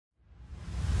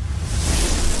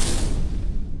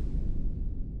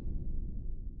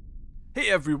Hey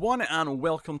everyone, and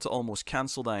welcome to Almost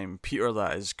Cancelled. I'm Peter,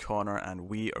 that is Connor, and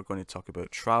we are going to talk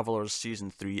about Travelers Season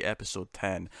 3, Episode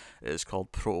 10. It is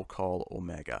called Protocol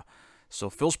Omega. So,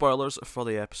 full spoilers for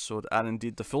the episode, and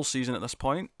indeed the full season at this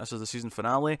point. This is the season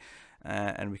finale,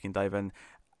 and we can dive in.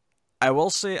 I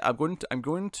will say, I'm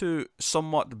going to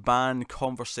somewhat ban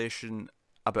conversation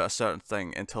about a certain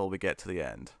thing until we get to the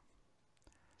end.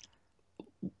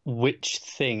 Which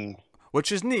thing? Which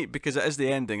is neat because it is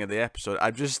the ending of the episode.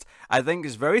 I think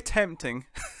it's very tempting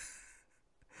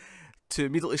to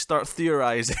immediately start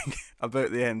theorizing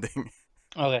about the ending.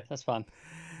 Okay, that's fine.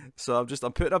 So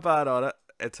I'm putting a ban on it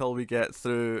until we get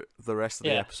through the rest of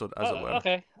the episode, as it were.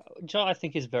 Okay. Joe, I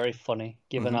think is very funny,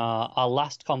 given our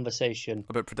last conversation.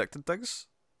 About predicted things?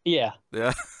 Yeah.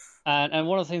 Yeah. And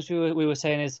one of the things we were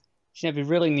saying is, it'd be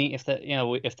really neat if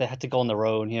if they had to go on their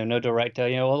own, no director,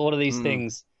 what are these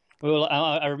things?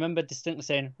 I remember distinctly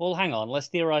saying, well, hang on, let's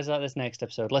theorize about this next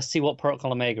episode. Let's see what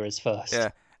Protocol Omega is first. Yeah,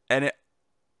 and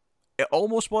it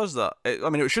almost was that.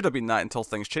 It should have been that until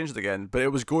things changed again, but it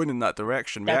was going in that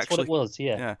direction. That's what it was,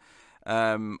 yeah.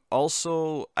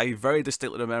 Also, I very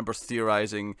distinctly remember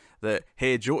theorizing that,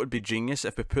 hey, Joe, would be genius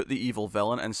if we put the evil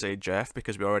villain inside Jeff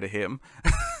because we already hate him.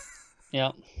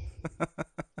 Yeah.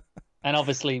 And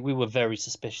obviously, we were very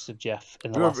suspicious of Jeff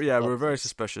in the last. We were very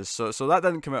suspicious. So that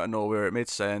didn't come out of nowhere. It made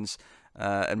sense.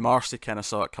 And Marcy kind of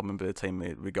saw it coming by the time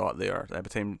we got there. By the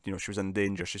time she was in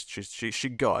danger, she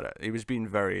got it. He was being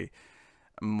very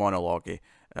monologue-y,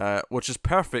 which is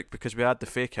perfect because we had the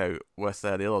fake out with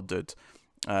the other dude.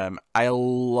 I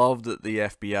love that the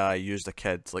FBI used a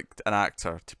kid, like an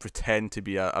actor, to pretend to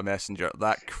be a messenger.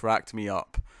 That cracked me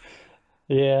up.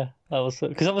 Yeah, that was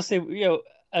because obviously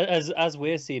as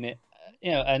we're seeing it.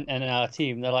 And in our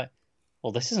team, they're like,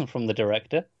 well, this isn't from the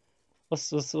director.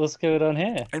 What's going on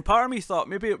here? And part of me thought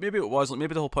maybe it was like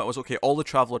maybe the whole point was, okay, all the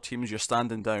Traveller teams, you're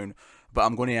standing down, but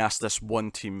I'm going to ask this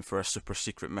one team for a super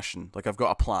secret mission. Like, I've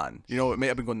got a plan. It may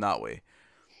have been going that way.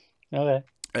 Okay.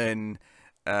 And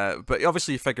but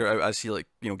obviously you figure it out as he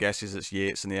guesses it's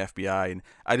Yates and the FBI, and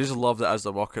I just love that as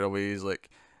they're walking away, he's like,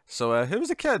 so who was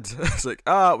the kid? It's like,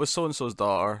 it was so and so's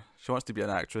daughter. She wants to be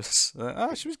an actress.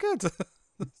 She was good.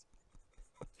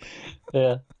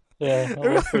 Yeah. It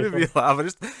really made me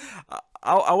laugh.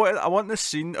 I want this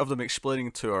scene of them explaining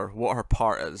to her what her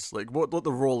part is, like what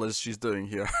the role is she's doing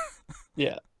here.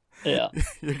 Yeah.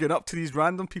 You're going up to these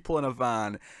random people in a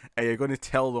van, and you're going to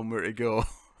tell them where to go.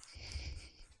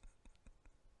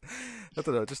 I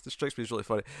don't know. It strikes me as really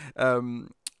funny.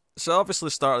 So obviously,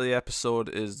 the start of the episode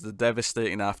is the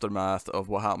devastating aftermath of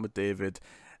what happened with David.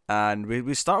 And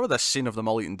we start with this scene of them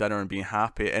all eating dinner and being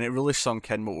happy, and it really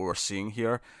sunk in what we were seeing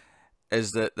here,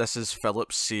 is that this is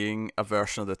Philip seeing a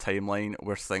version of the timeline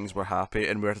where things were happy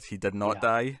and where he did not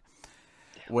die,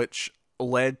 which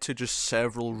led to just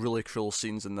several really cruel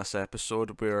scenes in this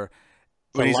episode where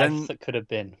when he's in that could have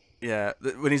been. Yeah,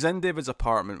 when he's in David's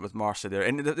apartment with Marcy there,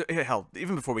 and hell,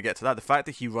 even before we get to that, the fact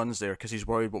that he runs there because he's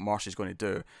worried what Marcy's going to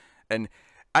do, and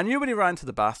I knew when he ran to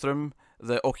the bathroom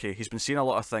that, okay, he's been seeing a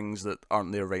lot of things that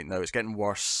aren't there right now. It's getting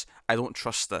worse. I don't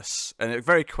trust this. And it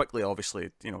very quickly, obviously,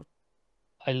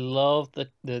 I love the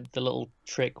little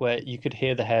trick where you could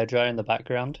hear the hairdryer in the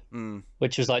background,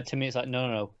 which was like, to me, it's like,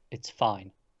 no, it's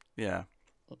fine. Yeah.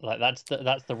 Like, that's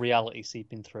the reality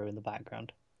seeping through in the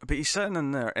background. But he's sitting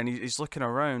in there and he's looking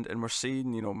around, and we're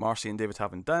seeing, Marcy and David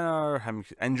having dinner, him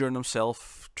injuring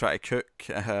himself, trying to cook,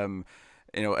 and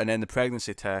then the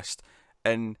pregnancy test.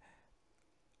 And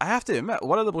I have to admit,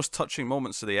 one of the most touching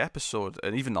moments of the episode,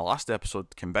 and even the last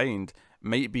episode combined,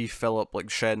 might be Philip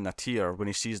shedding a tear when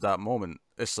he sees that moment.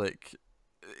 It's like,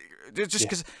 just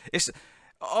because it's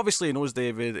obviously he knows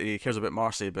David, he cares about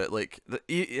Marcy, but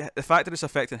the fact that it's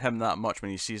affecting him that much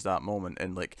when he sees that moment,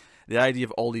 and the idea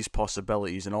of all these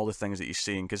possibilities and all the things that he's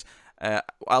seeing, because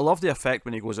I love the effect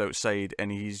when he goes outside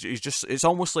and he's just, it's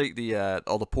almost like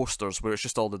all the posters where it's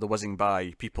just all the whizzing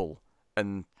by people.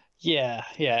 And yeah,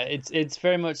 it's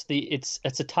very much it's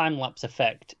a time lapse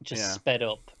effect, just sped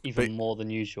up even more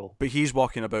than usual. But he's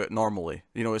walking about normally,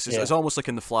 it's almost like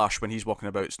in the Flash when he's walking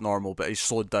about, it's normal, but he's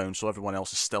slowed down, so everyone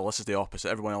else is still. This is the opposite.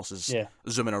 Everyone else is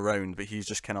zooming around, but he's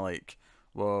just kind of like,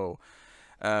 whoa.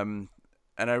 And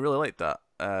I really liked that.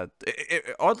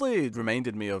 It oddly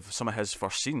reminded me of some of his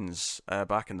first scenes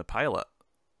back in the pilot.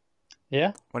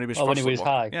 Yeah, when he was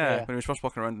high. Yeah, when he was first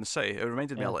walking around in the city, it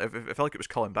reminded me. It felt like it was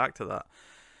calling back to that.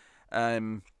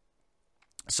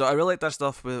 So I really like that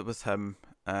stuff with him.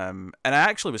 And I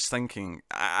actually was thinking,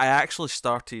 I actually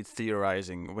started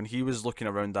theorizing when he was looking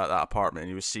around that apartment and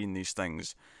he was seeing these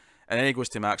things, and then he goes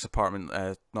to Mac's apartment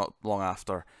not long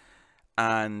after,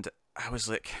 and I was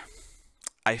like,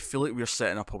 I feel like we're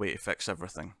setting up a way to fix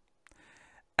everything.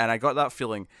 and I got that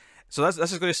feeling. So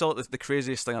this is going to sound like the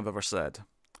craziest thing I've ever said.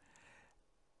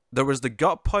 There was the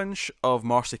gut punch of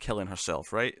Marcy killing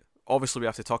herself, right? Obviously, we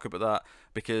have to talk about that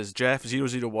because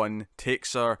Jeff001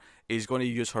 takes her. He's going to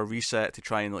use her reset to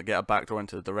try and like get a backdoor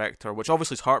into the director, which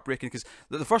obviously is heartbreaking because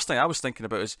the first thing I was thinking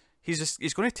about is he's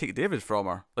going to take David from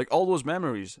her. Like all those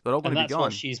memories, they're all going to be gone.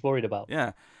 And that's what she's worried about.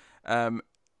 Yeah.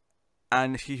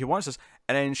 And he wants this,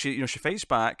 and then she fights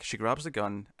back. She grabs the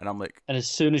gun, and I'm like, and as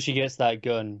soon as she gets that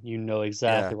gun, you know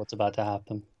exactly what's about to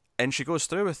happen. And she goes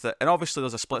through with it, and obviously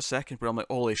there's a split second where I'm like,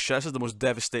 holy shit, this is the most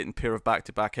devastating pair of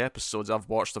back-to-back episodes I've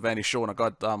watched of any show in a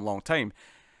goddamn long time.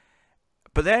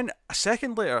 But then a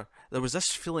second later, there was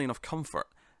this feeling of comfort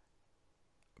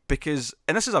because,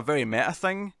 and this is a very meta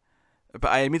thing,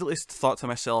 but I immediately thought to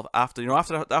myself after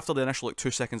the initial like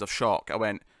 2 seconds of shock, I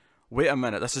went, wait a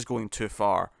minute, this is going too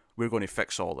far. We're going to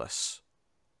fix all this.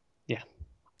 Yeah.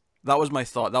 That was my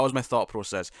thought. That was my thought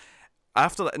process.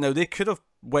 After that, now they could have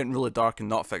went really dark and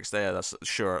not fixed there. That's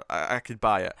sure. I could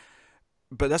buy it.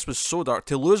 But this was so dark.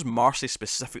 To lose Marcy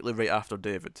specifically right after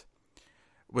David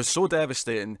was so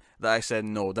devastating that I said,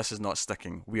 no, this is not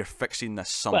sticking. We are fixing this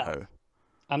somehow. Well,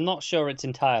 I'm not sure it's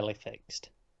entirely fixed.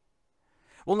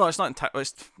 Well, no, it's not entirely.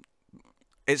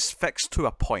 It's fixed to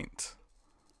a point.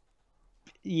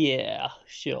 Yeah,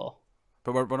 sure.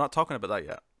 But we're not talking about that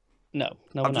yet. No,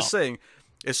 I'm just saying,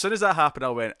 as soon as that happened, I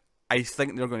went, I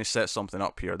think they're going to set something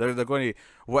up here. They're going to,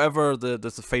 whatever the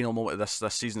final moment of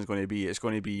this season is going to be, it's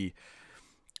going to be,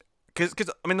 because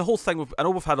I mean the whole thing. I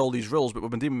know we've had all these rules, but we've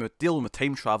been dealing with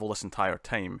time travel this entire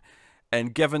time,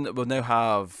 and given that we now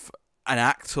have an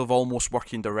active, almost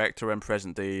working director in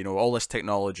present day, you know, all this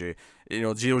technology, you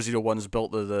know, 001's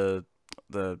built the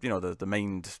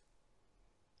mind.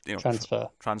 You know,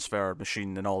 transfer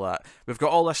machine and all that. We've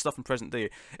got all this stuff in present day,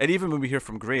 and even when we hear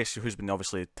from Grace, who's been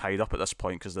obviously tied up at this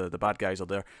point because the bad guys are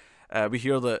there, we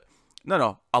hear that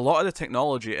a lot of the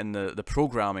technology and the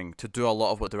programming to do a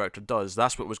lot of what the director does,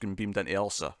 that's what was going to be beamed into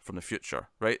Elsa from the future,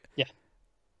 right? Yeah.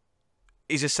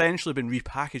 He's essentially been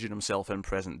repackaging himself in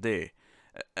present day,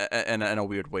 in a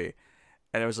weird way,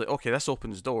 and I was like, okay, this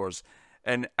opens doors.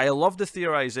 And I love the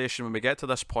theorization when we get to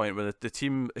this point where the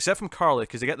team, except from Carly,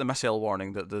 because they get the missile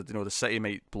warning that the city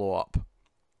might blow up,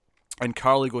 and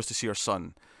Carly goes to see her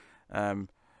son,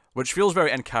 which feels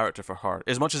very in character for her.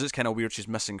 As much as it's kind of weird, she's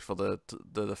missing for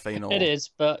the final. It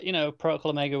is, but you know, Protocol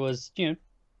Omega was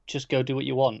just go do what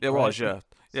you want. It was, yeah.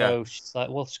 So she's like,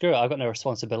 well, screw it, I've got no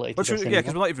responsibility. Because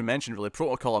we're not even mentioned really.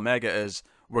 Protocol Omega is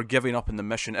we're giving up in the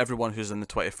mission. Everyone who's in the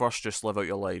 21st, just live out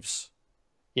your lives.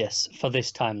 Yes, for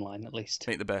this timeline at least.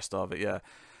 Make the best of it, yeah.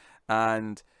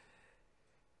 And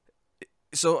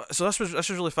so this was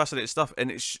really fascinating stuff.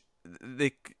 And they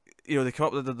come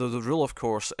up with the rule, of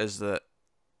course, is that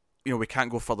we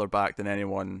can't go further back than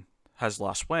anyone has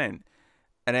last went.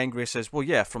 And Engray says, well,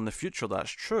 yeah, from the future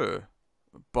that's true,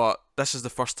 but this is the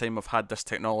first time I've had this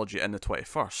technology in the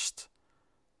 21st.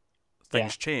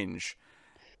 Things change.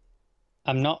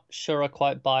 I'm not sure I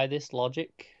quite buy this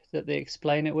logic that they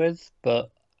explain it with, but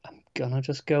I'm gonna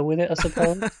just go with it, I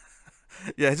suppose.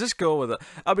 Yeah, just go with it.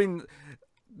 I mean,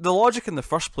 the logic in the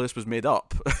first place was made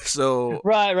up, so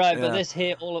right. Yeah. But this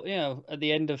hit all of at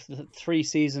the end of the 3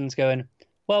 seasons, going,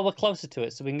 well, we're closer to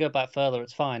it, so we can go back further.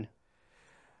 It's fine.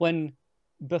 When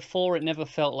before it never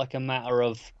felt like a matter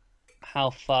of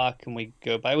how far can we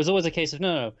go back. It was always a case of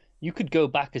no, you could go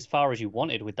back as far as you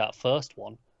wanted with that first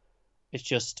one. It's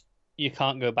just you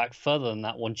can't go back further than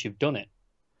that once you've done it.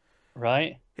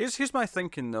 Right. Here's my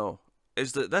thinking though,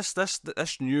 is that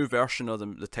this new version of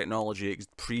the technology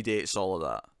predates all of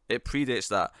that. It predates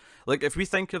that. Like if we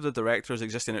think of the directors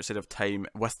existing outside of time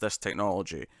with this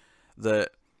technology, that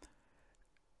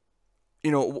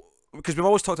because we've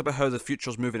always talked about how the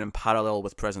future's moving in parallel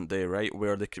with present day, right?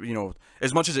 Where they,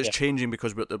 as much as it's changing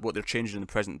because what they're changing in the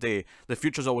present day, the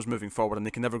future's always moving forward and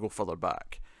they can never go further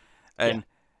back. And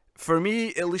for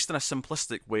me, at least in a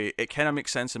simplistic way, it kind of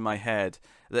makes sense in my head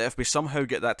that if we somehow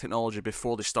get that technology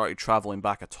before they started traveling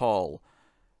back at all,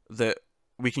 that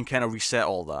we can kind of reset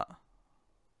all that.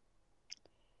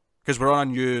 Because we're on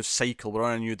a new cycle, we're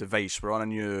on a new device, we're on a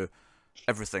new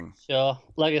everything. Sure.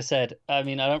 Like I said, I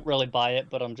mean, I don't really buy it,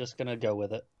 but I'm just going to go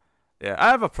with it. Yeah, I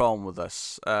have a problem with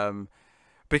this.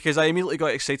 Because I immediately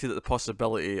got excited at the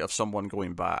possibility of someone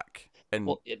going back. And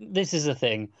well, this is the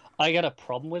thing. I got a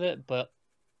problem with it, but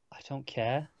I don't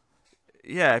care.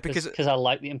 Yeah, because I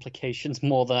like the implications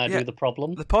more than I do the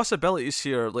problem. The possibilities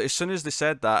here, like as soon as they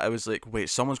said that, I was like, wait,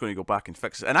 someone's going to go back and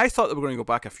fix it. And I thought they were going to go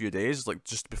back a few days, like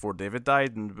just before David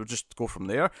died, and we'll just go from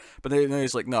there. But then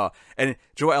he's like, no. And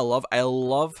do you know what I love? I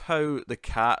love how the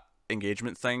cat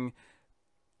engagement thing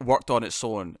worked on its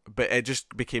own, but it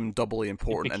just became doubly It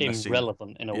important in became this scene.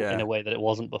 relevant in Yeah. a way that it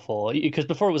wasn't before. Because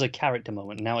before it was a character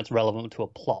moment, now it's relevant to a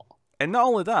plot. And not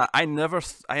only that, I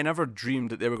never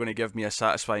dreamed that they were going to give me a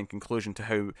satisfying conclusion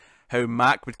to how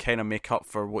Mac would kind of make up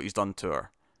for what he's done to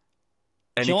her.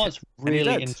 And Do you know what's really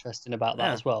did. interesting about that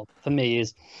Yeah. as well, for me,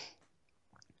 is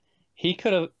he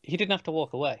didn't have to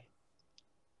walk away.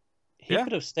 He Yeah.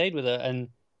 could have stayed with her, and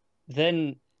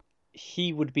then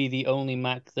he would be the only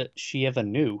Mac that she ever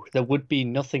knew. There would be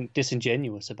nothing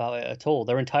disingenuous about it at all.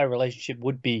 Their entire relationship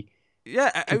would be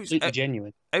Yeah, completely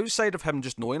genuine. outside of him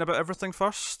just knowing about everything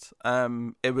first,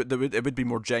 it would be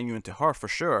more genuine to her for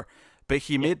sure. But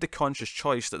he made the conscious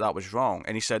choice that was wrong,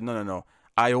 and he said, no,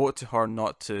 I owe it to her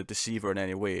not to deceive her in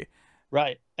any way.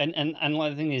 Right, and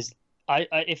like, the thing is, I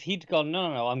if he'd gone,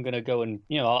 no, I'm gonna go and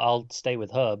I'll stay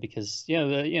with her because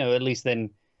at least then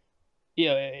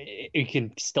you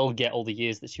can still get all the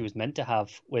years that she was meant to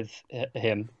have with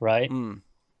him, right? Mm.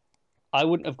 I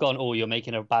wouldn't have gone, oh, you're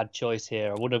making a bad choice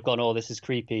here. I wouldn't have gone, oh, this is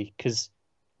creepy, because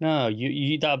no,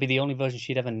 you that'd be the only version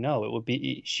she'd ever know. It would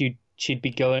be she'd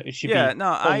be fall in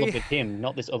love with him,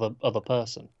 not this other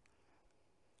person.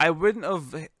 I wouldn't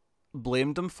have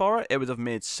blamed him for it. It would have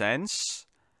made sense.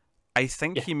 I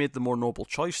think he made the more noble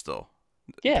choice, though.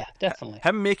 Yeah, definitely.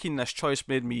 Him making this choice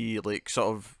made me, like,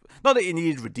 sort of... Not that he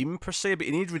needed redeemed, per se, but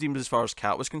he needed redeemed as far as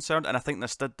Kat was concerned, and I think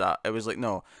this did that. It was like,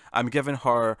 no, I'm giving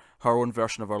her own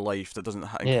version of her life that doesn't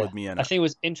include me in it. I think it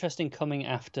was interesting coming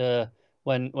after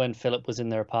when Philip was in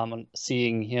their apartment,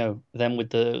 seeing, them with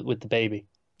the baby.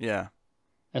 Yeah.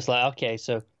 It's like, okay,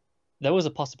 so there was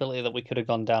a possibility that we could have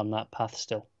gone down that path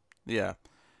still. Yeah.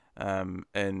 And,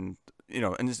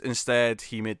 instead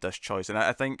he made this choice, and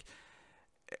I think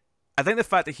the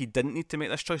fact that he didn't need to make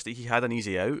this choice, that he had an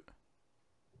easy out,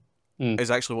 is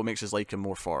actually what makes us like him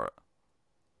more for it.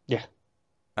 Yeah.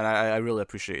 And I really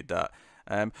appreciated that.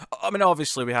 I mean,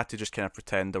 obviously, we had to just kind of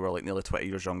pretend that we're like nearly 20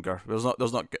 years younger. There's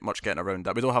not much getting around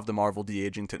that. We don't have the Marvel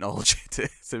de-aging technology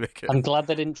to make it. I'm glad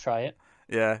they didn't try it.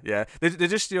 Yeah. They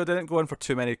just didn't go in for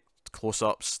too many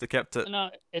close-ups. They kept it.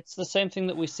 No, it's the same thing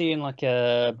that we see in like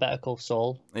a Better Call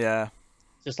Saul. Yeah.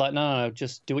 Just like no,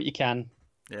 just do what you can.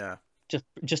 Yeah.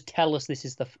 Just tell us this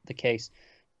is the case.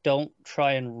 Don't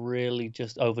try and really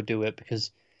just overdo it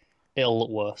because it'll look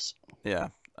worse. Yeah.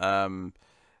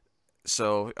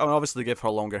 So obviously they give her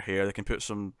longer hair. They can put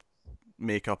some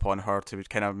makeup on her to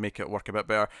kind of make it work a bit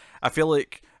better. I feel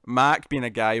like Mac, being a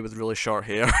guy with really short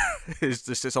hair,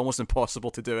 it's almost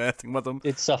impossible to do anything with him.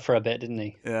 Did suffer a bit, didn't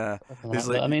he? Yeah. He's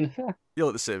like, I mean, you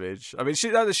look the same age. I mean, she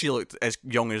looked as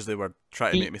young as they were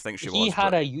trying to make me think she was. He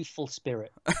had a youthful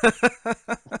spirit.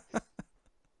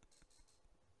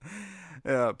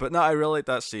 Yeah, but no, I really liked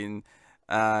that scene,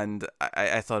 and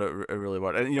I thought it really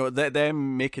worked. And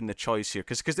them making the choice here,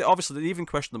 because they even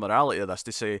question the morality of this.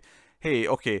 They say, hey,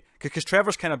 okay, because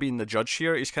Trevor's kind of being the judge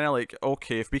here. He's kind of like,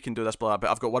 okay, if we can do this, blah,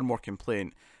 but I've got one more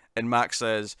complaint. And Max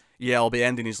says, yeah, I'll be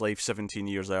ending his life 17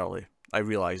 years early. I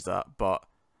realised that, but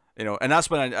and that's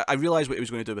when I realised what he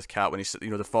was going to do with Kat when he said,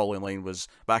 the following line was,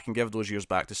 but I can give those years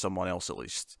back to someone else at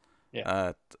least.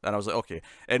 Yeah. And I was like, okay,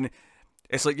 and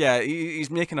it's like, yeah, he's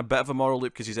making a bit of a moral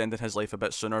loop because he's ending his life a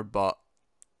bit sooner, but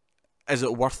is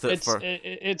it worth it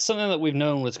It's something that we've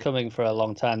known was coming for a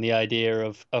long time, the idea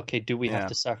of, okay, do we have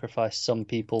to sacrifice some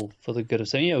people for the good of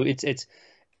some...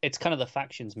 it's kind of the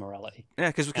factions morality.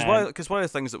 Yeah, because one of the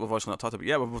things that we've also not talked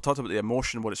about, we've talked about the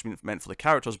emotion, what it's meant for the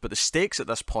characters, but the stakes at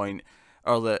this point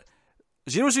are that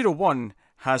 001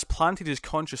 has planted his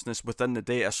consciousness within the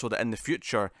data so that in the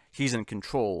future, he's in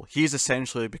control. He's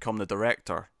essentially become the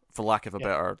director, for lack of a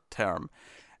better term.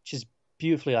 Which is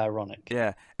beautifully ironic.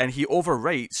 Yeah, and he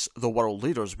overwrites the world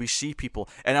leaders. We see people,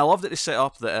 and I love that they set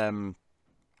up that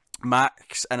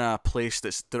Mac's in a place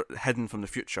that's hidden from the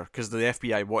future because the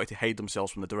FBI wanted to hide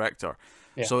themselves from the director.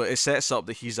 Yeah. So it sets up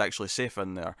that he's actually safe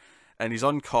in there. And he's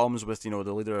on comms with, the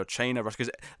leader of China,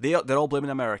 because they're all blaming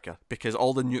America because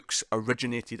all the nukes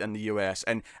originated in the US.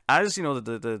 And as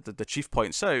the chief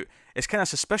points out, it's kind of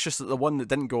suspicious that the one that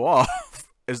didn't go off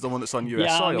is the one that's on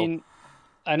US soil. I mean,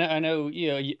 I know.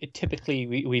 Typically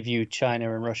we view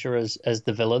China and Russia as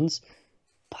the villains,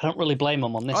 but I don't really blame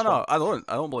them on this. No, I don't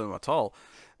blame them at all.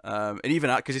 And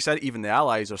even because he said even the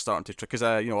Allies are starting to because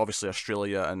obviously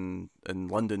Australia and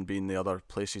London being the other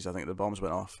places I think the bombs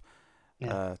went off.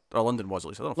 Yeah. Or London was at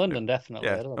least. I don't know. London definitely.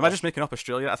 Yeah. Am I just making up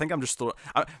Australia? I think I'm just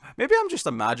maybe I'm just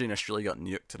imagining Australia got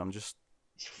nuked and I'm just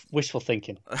wishful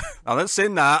thinking. I'm not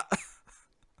saying that.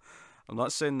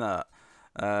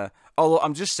 Although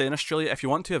I'm just saying, Australia, if you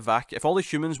want to if all the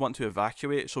humans want to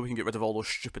evacuate so we can get rid of all those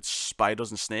stupid spiders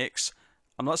and snakes,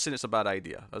 I'm not saying it's a bad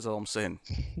idea. That's all I'm saying.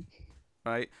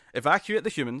 Right? Evacuate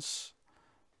the humans,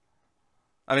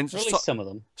 I mean, Or at least some of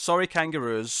them. sorry,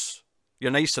 kangaroos,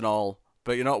 you're nice and all,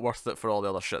 but you're not worth it for all the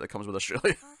other shit that comes with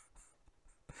Australia.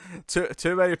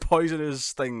 too many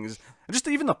poisonous things, and just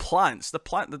even the plants,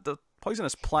 the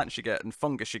poisonous plants you get and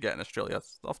fungus you get in Australia,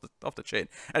 it's off the chain.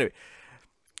 Anyway,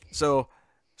 so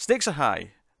stakes are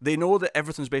high. They know that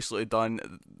everything's basically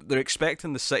done. They're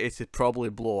expecting the city to probably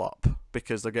blow up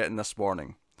because they're getting this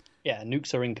warning. Yeah,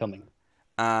 nukes are incoming.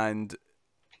 And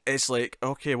it's like,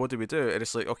 okay, what do we do? And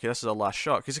it's like, okay, this is our last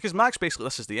shot. Because Max basically,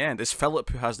 this is the end. It's Philip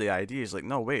who has the idea. He's like,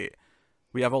 no, wait,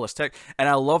 we have all this tech. And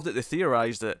I love that they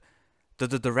theorized that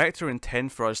did the director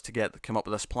intend for us to come up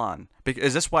with this plan?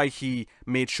 Is this why he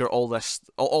made sure all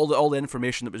the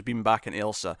information that was being back in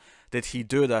Elsa? Did he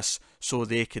do this so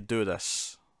they could do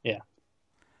this? Yeah.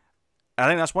 I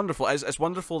think that's wonderful. It's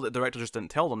wonderful that the director just didn't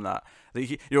tell them that.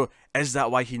 Is that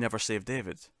why he never saved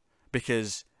David?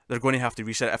 Because they're going to have to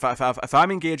reset. If I'm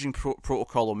engaging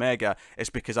Protocol Omega, it's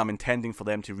because I'm intending for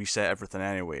them to reset everything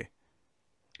anyway.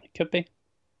 It could be.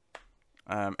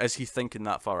 Is he thinking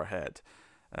that far ahead?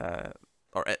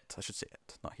 Or it, I should say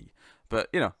it, not he. But,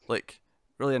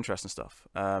 really interesting stuff.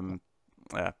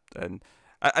 Yeah, and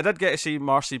I did get to see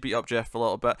Marcy beat up Jeff a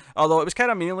little bit, although it was kind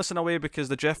of meaningless in a way because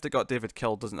the Jeff that got David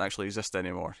killed doesn't actually exist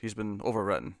anymore. He's been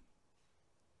overwritten.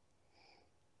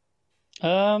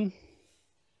 Are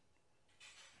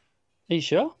you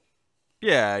sure?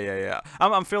 Yeah.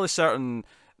 I'm fairly certain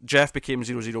Jeff became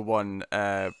 001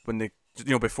 when they,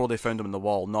 before they found him in the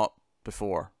wall, not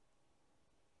before.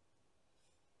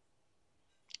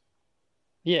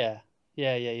 Yeah,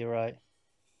 you're right.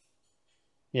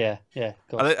 Yeah.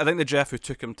 I think the Jeff who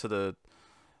took him to the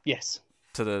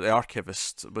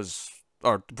archivist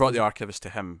brought the archivist to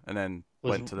him and then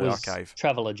went to the archive.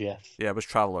 Traveller Jeff. Yeah, it was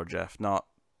Traveller Jeff, not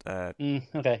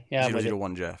okay. Yeah,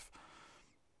 001 Jeff.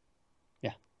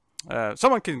 Yeah.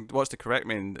 Someone wants to correct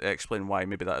me and explain why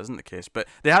maybe that isn't the case, but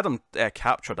they had him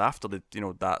captured after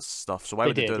that stuff. So why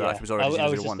would they do that if he was already 001? I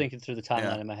was just thinking through the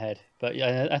timeline in my head, but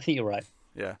yeah, I think you're right.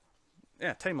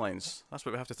 Yeah, timelines. That's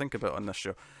what we have to think about on this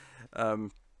show.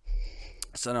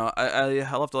 So no,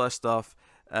 I loved all that stuff.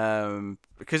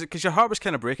 Because your heart was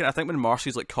kind of breaking. I think when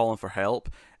Marcy's calling for help,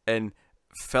 and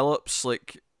Philip's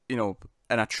in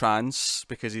a trance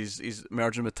because he's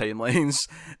merging with timelines.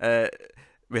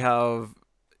 We have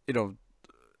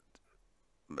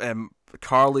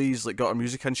Carly's got her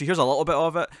music in. She hears a little bit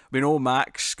of it. We know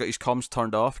Max got his comms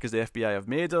turned off because the FBI have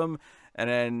made him, and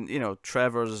then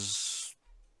Trevor's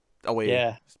away.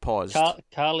 Yeah. Paused.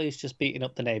 Carly's just beating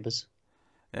up the neighbours.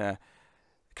 Yeah.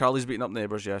 Carly's beating up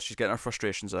neighbours, yeah. She's getting her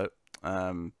frustrations out.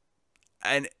 And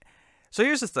so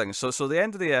here's the thing. So the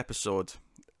end of the episode,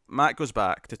 Matt goes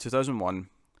back to 2001.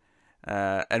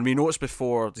 And we know it's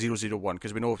before 001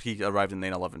 because we know he arrived in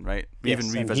 9/11, right? We even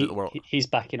revisit the world. He's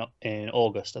back in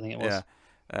August, I think it was.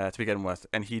 Yeah, to begin with.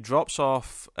 And he drops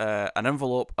off an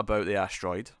envelope about the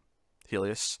asteroid,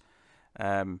 Helios.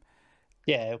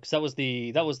 Yeah, because that was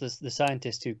the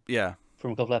scientist who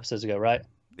from a couple episodes ago, right?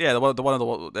 Yeah, the one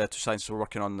of the two scientists who were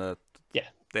working on the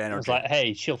energy. It was like,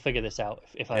 hey, she'll figure this out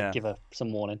if I give her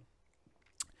some warning.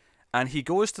 And he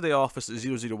goes to the office that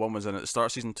 001 was in at the start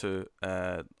of season 2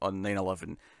 on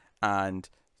 9/11, and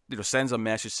sends a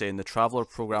message saying the Traveller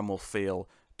program will fail.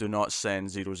 Do not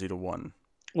send 001.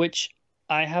 Which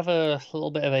I have a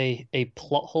little bit of a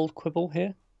plot hole quibble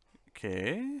here.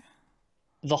 Okay.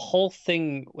 The whole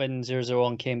thing when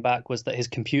 001 came back was that his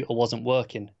computer wasn't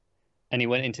working, and he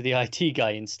went into the IT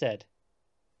guy instead.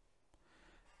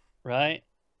 Right?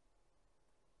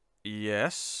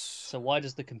 Yes. So why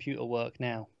does the computer work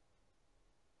now?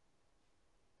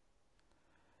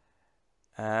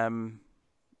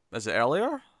 Is it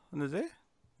earlier in the day?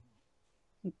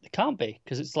 It can't be,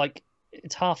 because it's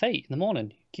 8:30 in the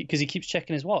morning, because he keeps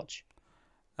checking his watch.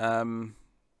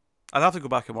 I'd have to go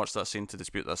back and watch that scene to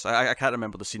dispute this. I can't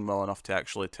remember the scene well enough to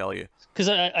actually tell you. Because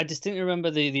I distinctly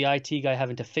remember the IT guy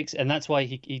having to fix it, and that's why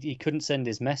he couldn't send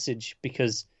his message,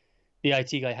 because the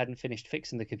IT guy hadn't finished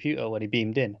fixing the computer when he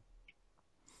beamed in.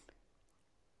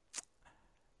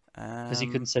 Because he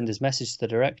couldn't send his message to the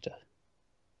director.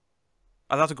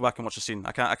 I'd have to go back and watch the scene.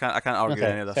 I can't argue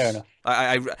any of this. Fair enough.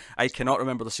 I cannot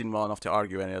remember the scene well enough to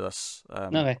argue any of this.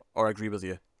 Or agree with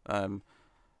you.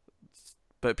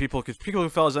 But people who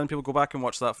fill us in, people go back and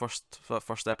watch that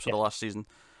first episode of last season,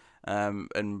 and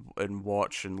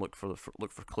watch and look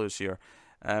for clues here.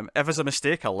 If it's a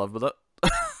mistake, I'll live with it.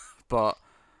 But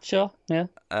sure, yeah.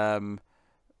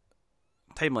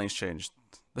 Timeline's changed.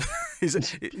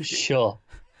 Sure.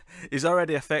 He's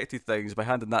already affected things by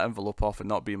handing that envelope off and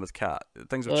not being with Kat.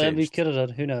 Things have changed. He could have done.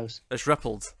 Who knows? It's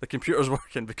rippled. The computer's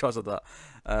working because of that.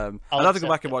 I'll have to go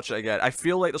back and watch it again. I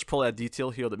feel like there's probably a detail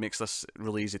here that makes this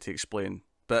really easy to explain.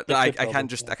 but They I could probably,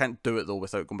 can't I can't do it though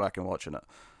without going back and watching it.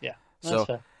 Yeah, So, that's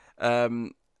fair.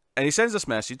 And he sends this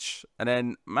message, and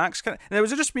then Max now,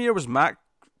 was it just me, or was Mac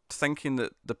thinking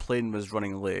that the plane was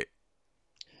running late?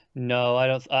 No, I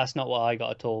don't. That's not what I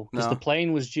got at all. Because No? the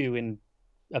plane was due in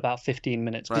about 15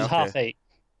 minutes. Right, Because okay. 8:30.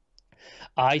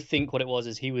 I think what it was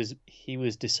is he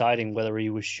was deciding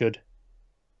whether should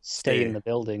stay in Stay. the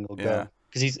building or Yeah. go.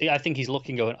 Because I think he's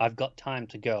looking, going, I've got time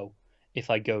to go if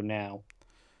I go now.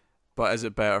 But is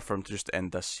it better for him to just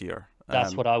end this here?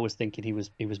 That's what I was thinking. He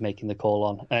was making the call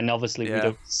on, and obviously we Yeah.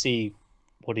 don't see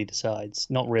what he decides.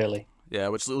 Not really. Yeah,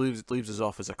 which leaves us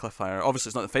off as a cliffhanger. Obviously,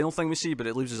 it's not the final thing we see, but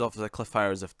it leaves us off as a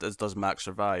cliffhanger as does Max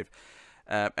survive.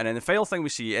 And then the final thing we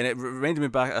see, and it reminded me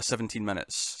back at 17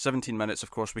 minutes. 17 minutes, of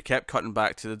course, we kept cutting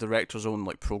back to the director's own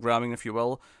like programming, if you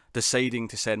will, deciding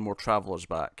to send more travelers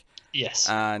back. Yes.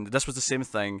 And this was the same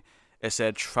thing. It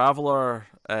said Traveler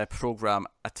program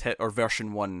or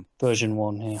version 1 Version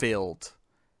 1, yeah. failed.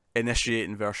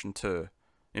 Initiating version 2.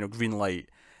 Green light.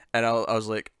 And I was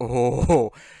like,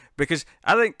 oh, because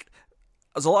I think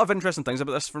there's a lot of interesting things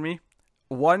about this for me.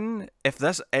 One, if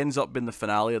this ends up being the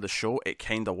finale of the show, it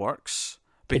kind of works.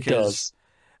 It does.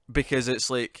 Because it's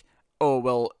like, oh,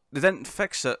 well, they didn't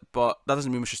fix it, but that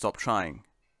doesn't mean we should stop trying.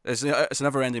 It's a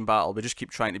never-ending battle. We just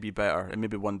keep trying to be better, and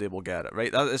maybe one day we'll get it,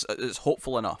 right? It's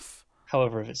hopeful enough.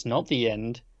 However, if it's not the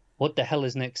end, what the hell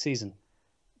is next season?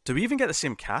 Do we even get the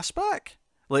same cast back?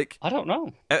 Like, I don't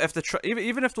know. if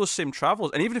even if those same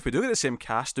travelers, and even if we do get the same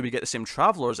cast, do we get the same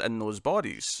travelers in those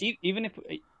bodies? Even if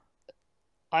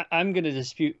I'm going to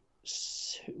dispute,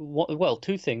 well,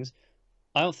 two things.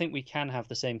 I don't think we can have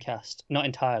the same cast, not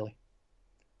entirely.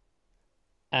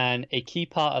 And a key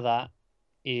part of that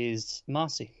is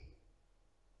Marcy.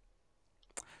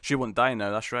 She won't die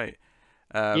now. That's right.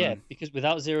 Yeah, because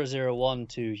without 001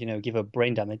 to give her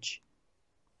brain damage,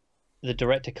 the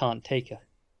director can't take her.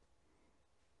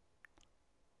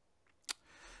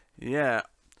 Yeah,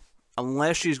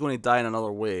 unless she's going to die in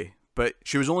another way. But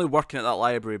she was only working at that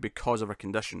library because of her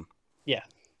condition. Yeah,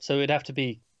 so it'd have to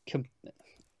be.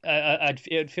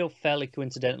 It would feel fairly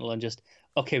coincidental and just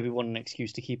okay. We want an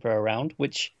excuse to keep her around,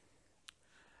 which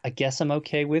I guess I'm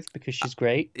okay with because she's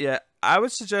great. Yeah, I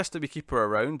would suggest that we keep her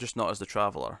around, just not as the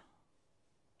Traveler.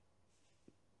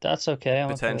 That's okay. I'm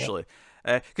potentially.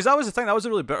 Because that was the thing. That was a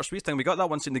really bittersweet thing. We got that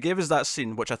one scene. They gave us that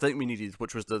scene, which I think we needed,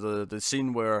 which was the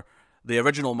scene where the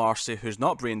original Marcy, who's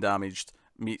not brain damaged,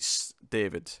 meets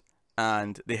David,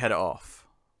 and they hit it off.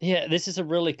 Yeah, this is a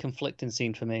really conflicting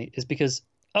scene for me. Is because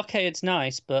okay, it's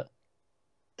nice, but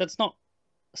it's not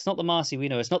the Marcy we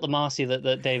know. It's not the Marcy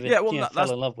that David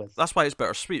fell in love with. That's why it's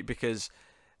bittersweet, because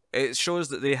it shows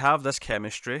that they have this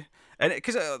chemistry, and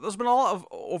because there's been a lot of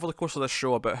over the course of this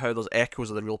show about how there's echoes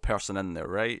of the real person in there,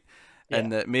 right? Yeah.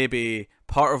 And that maybe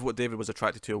part of what David was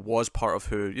attracted to was part of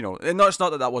who, and no, it's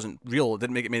not that wasn't real. It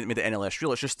didn't made it any less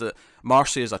real. It's just that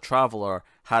Marcy as a traveler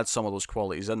had some of those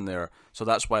qualities in there, so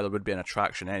that's why there would be an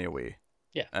attraction anyway.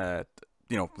 Yeah.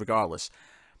 Regardless.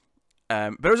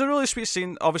 But it was a really sweet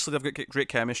scene. Obviously, they've got great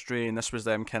chemistry, and this was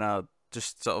them kind of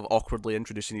just sort of awkwardly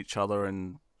introducing each other,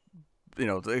 and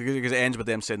because it ends with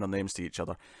them saying their names to each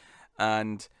other,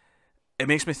 and it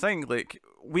makes me think, like,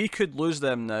 we could lose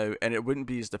them now and it wouldn't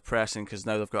be as depressing because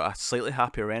now they've got a slightly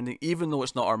happier ending, even though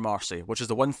it's not our Marcy, which is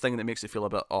the one thing that makes it feel a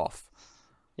bit off.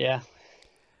 Yeah.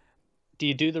 Do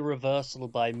you do the reversal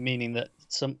by meaning that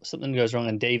something goes wrong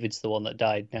and David's the one that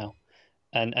died now,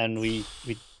 and we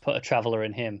put a traveler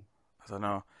in him? I don't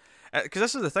know. Because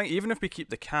this is the thing, even if we keep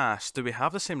the cast, do we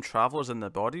have the same travelers in the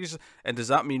bodies? And does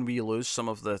that mean we lose some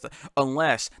of the...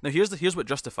 Unless... Now, here's what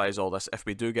justifies all this. If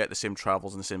we do get the same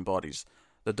travelers in the same bodies,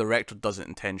 the director does it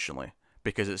intentionally,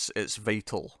 because it's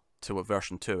vital to what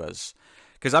version 2 is.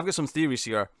 Because I've got some theories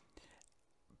here.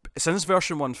 Since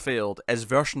version 1 failed, is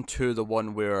version 2 the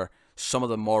one where some of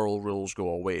the moral rules go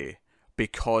away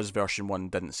because version 1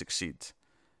 didn't succeed?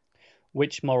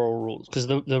 Which moral rules? Because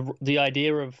the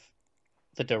idea of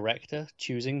the director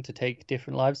choosing to take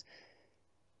different lives,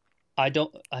 I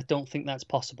don't think that's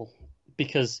possible,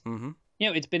 because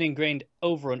it's been ingrained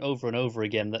over and over and over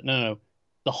again that no,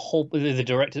 the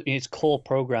director, its core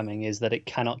programming is that it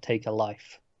cannot take a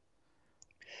life.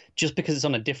 Just because it's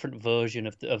on a different version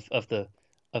of the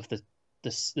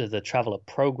Traveler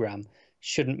program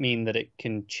shouldn't mean that it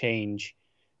can change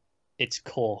its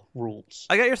core rules.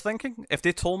 I get your thinking. If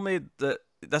they told me that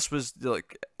this was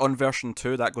like on version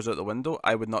 2 that goes out the window,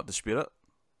 I would not dispute it.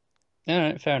 All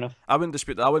right, fair enough. I wouldn't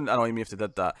dispute that. I wouldn't annoy me if they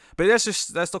did that. But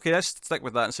that's okay. Let's stick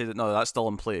with that and say that no, that's still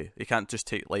in play. You can't just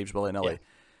take lives willy-nilly.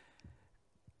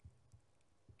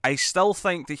 I still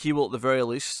think that he will, at the very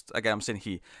least, again, I'm saying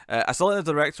he, I still think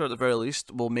the director, at the very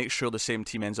least, will make sure the same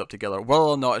team ends up together, whether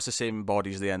or not it's the same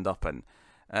bodies they end up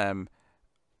in.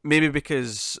 Maybe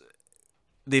because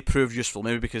they proved useful,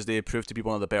 maybe because they proved to be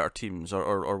one of the better teams,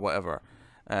 or whatever.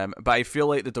 But I feel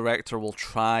like the director will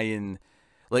try and,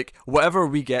 like, whatever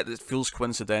we get that feels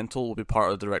coincidental will be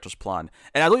part of the director's plan.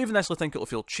 And I don't even necessarily think it'll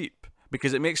feel cheap,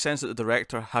 because it makes sense that the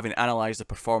director, having analysed the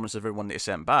performance of everyone that he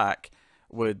sent back,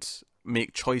 would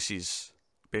make choices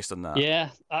based on that. Yeah,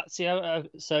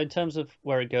 so in terms of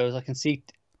where it goes, I can see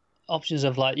options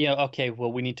of, like, okay,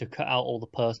 well, we need to cut out all the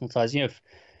personal ties. If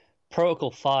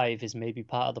Protocol 5 is maybe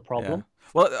part of the problem. Yeah.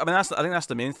 Well, I mean, I think that's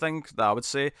the main thing that I would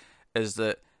say, is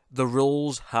that the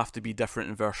rules have to be different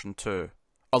in version 2.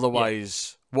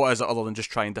 Otherwise, what is it other than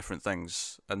just trying different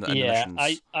things in the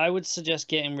missions? I would suggest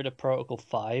getting rid of Protocol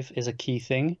 5 is a key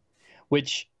thing,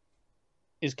 which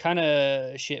is kind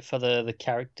of shit for the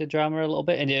character drama a little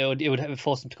bit, and it would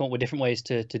force them to come up with different ways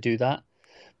to do that.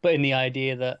 But in the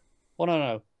idea that, well,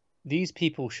 no, these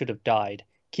people should have died.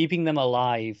 Keeping them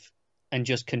alive and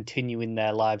just continuing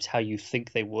their lives how you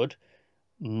think they would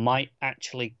might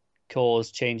actually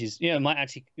cause changes. It might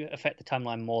actually affect the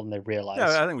timeline more than they realize.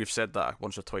 Yeah, I think we've said that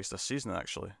once or twice this season,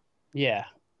 actually. Yeah.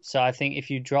 So I think if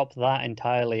you drop that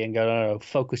entirely and go, no,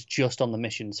 focus just on the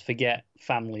missions, forget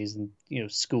families and,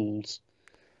 schools.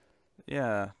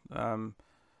 Yeah.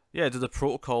 Do the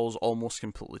protocols almost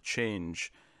completely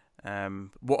change?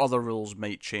 What other rules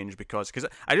might change? Because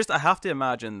I have to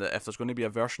imagine that if there's going to be a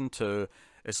version 2,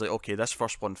 it's like, okay, this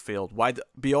first one failed. Why,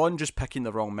 beyond just picking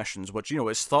the wrong missions, which,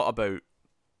 it's thought about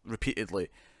repeatedly,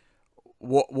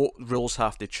 what rules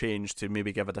have to change to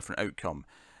maybe give a different outcome?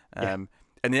 And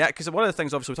because one of the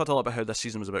things, obviously, we talked a lot about how this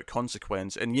season was about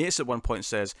consequence, and Yates at one point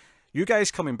says, you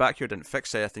guys coming back here didn't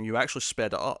fix anything, you actually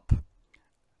sped it up.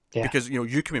 Yeah. Because,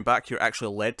 you coming back here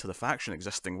actually led to the faction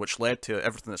existing, which led to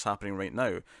everything that's happening right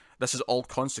now. This is all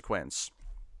consequence.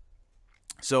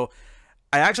 So,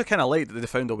 I actually kind of like that they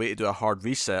found a way to do a hard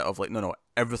reset of, like, no,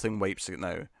 everything wipes out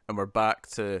now, and we're back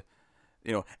to,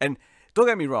 and don't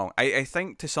get me wrong, I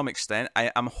think to some extent,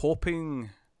 I'm hoping,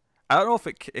 I don't know if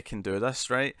it can do this,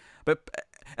 right? But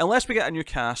unless we get a new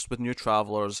cast with new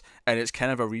Travelers, and it's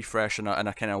kind of a refresh in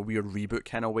a kind of weird reboot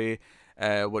kind of way,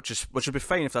 which would be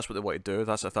fine if that's what they want to do, if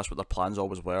that's what their plans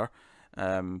always were,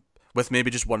 with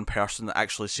maybe just one person that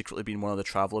actually secretly being one of the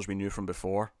Travelers we knew from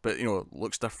before, but,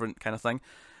 looks different kind of thing.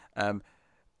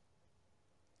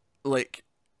 Like,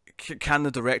 can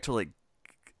the director, like,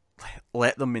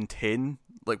 let them maintain,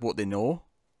 like, what they know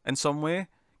in some way?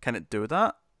 Can it do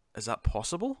that? Is that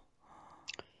possible?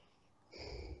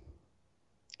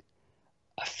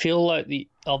 I feel like the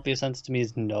obvious answer to me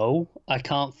is no. I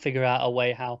can't figure out a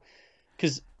way how,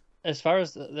 because as far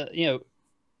as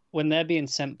when they're being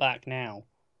sent back now,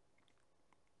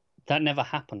 that never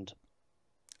happened.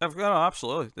 No,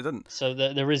 absolutely, they didn't. So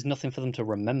there is nothing for them to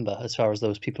remember as far as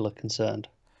those people are concerned.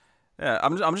 Yeah,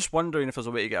 I'm just wondering if there's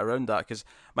a way to get around that, because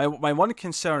my one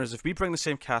concern is if we bring the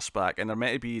same cast back and they're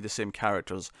meant to be the same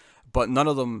characters, but none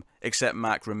of them except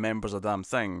Mac remembers a damn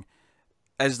thing,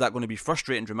 is that going to be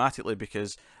frustrating dramatically?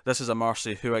 Because this is a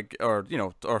Marcy or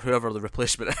whoever the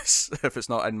replacement is, if it's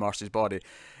not in Marcy's body,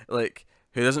 like,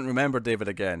 who doesn't remember David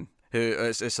again,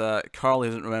 it's Carly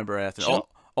who doesn't remember anything,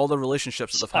 all the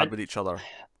relationships that they've had with each other.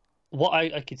 What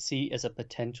I could see as a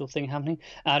potential thing happening,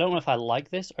 and I don't know if I like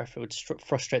this or if it would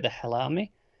frustrate the hell out of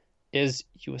me, is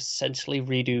you essentially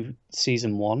redo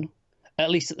season 1, at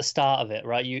least at the start of it,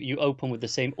 right? You open with the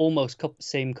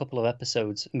same couple of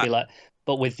episodes and be like,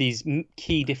 but with these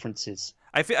key differences.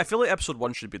 I feel like episode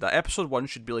 1 should be that. Episode 1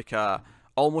 should be like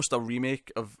almost a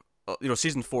remake of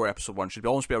season 4. Episode 1 should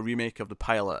almost be a remake of the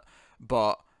pilot,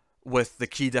 but with the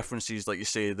key differences, like you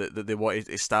say, that they want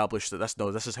to establish that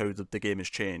this is how the game has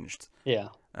changed. Yeah.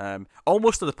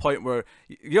 Almost to the point where,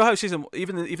 how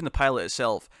even the pilot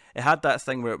itself, it had that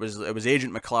thing where it was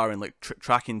Agent McLaren, like,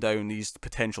 tracking down these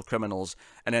potential criminals,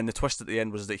 and then the twist at the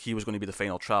end was that he was going to be the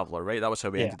final Traveler, right? That was how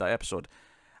we ended that episode.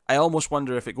 I almost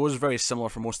wonder if it goes very similar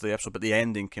for most of the episode, but the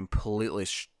ending completely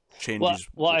changes.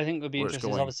 What I think would be interesting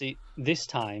is, obviously, this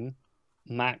time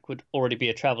Mac would already be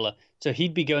a Traveler, so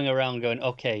he'd be going around going,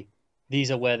 okay, these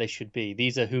are where they should be,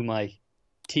 these are who my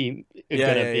team are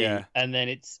going to be, and then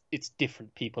it's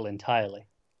different people entirely.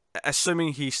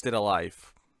 Assuming he stayed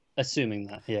alive. Assuming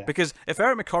that, yeah. Because if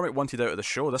Eric McCormack wanted out of the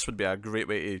show, this would be a great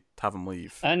way to have him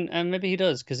leave. And maybe he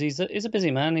does, because he's a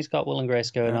busy man. He's got Will and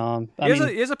Grace going on. He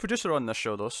is a producer on this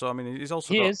show, though, so I mean, he's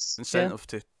also got incentive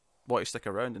to want to stick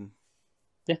around and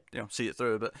see it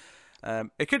through. But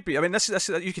it could be. I mean, this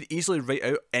you could easily write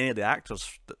out any of the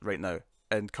actors right now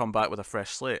and come back with a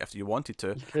fresh slate if you wanted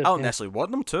to. I don't necessarily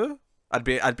want them to,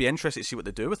 I'd be interested to see what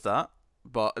they do with that.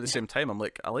 But at the same time, I'm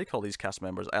like, I like all these cast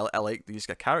members. I like these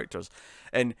characters,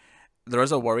 and there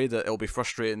is a worry that it'll be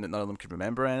frustrating that none of them can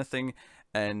remember anything.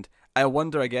 And I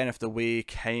wonder again if the way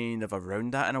kind of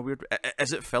around that in a weird,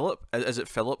 is it Philip? Is it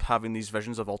Philip having these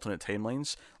visions of alternate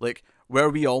timelines? Like, were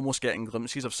we almost getting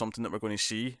glimpses of something that we're going to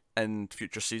see in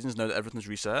future seasons now that everything's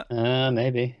reset?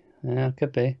 Maybe. Yeah,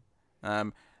 could be.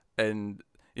 And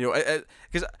you know,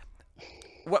 because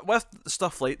with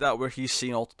stuff like that where he's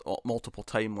seeing multiple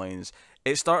timelines,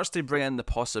 it starts to bring in the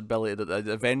possibility that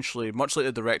eventually, much like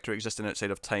the director existing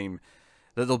outside of time,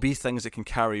 that there'll be things that can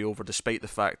carry over despite the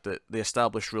fact that the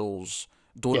established rules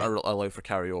don't allow for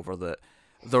carryover, that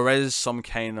there is some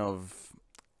kind of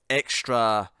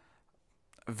extra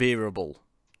variable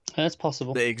That's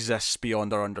possible. that exists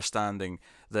beyond our understanding,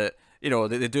 that, you know,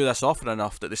 they do this often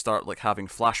enough that they start like having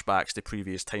flashbacks to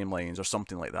previous timelines or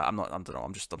something like that. I don't know,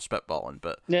 I'm spitballing,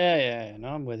 but Yeah. No,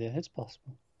 I'm with you. It's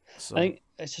possible. so, I think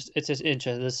it's just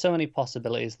interesting. There's so many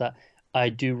possibilities that I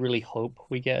do really hope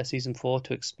we get a season 4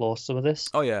 to explore some of this.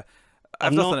 oh yeah,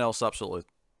 if nothing else, absolutely.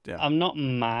 Yeah. I'm not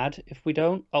mad if we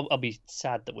don't. I'll be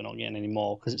sad that we're not getting any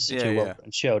more because it's such a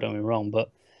well-written show. Don't get me wrong,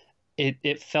 but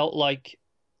it felt like,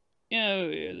 you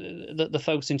know, the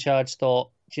folks in charge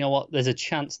thought, do you know what? There's a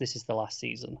chance this is the last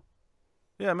season.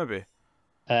 Yeah, maybe.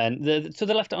 And so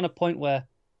they left it on a point where,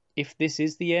 if this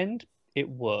is the end, it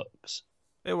works.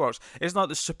 It works. It's not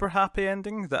the super happy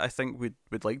ending that I think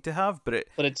we'd like to have, but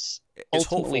it's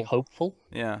ultimately hopeful.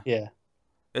 Yeah. Yeah.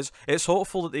 It's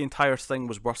hopeful that the entire thing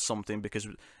was worth something because,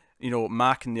 you know,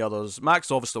 Mac and the others.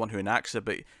 Mac's obviously the one who enacts it,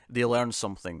 but they learned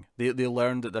something. They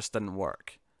learned that this didn't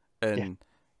work, and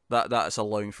that's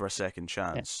allowing for a second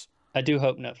chance. Yeah. I do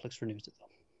hope Netflix renews it though.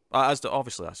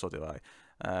 Obviously, so do I.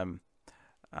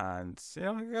 And you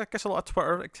know, I guess a lot of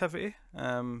Twitter activity.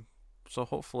 So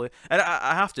hopefully, and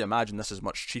I have to imagine this is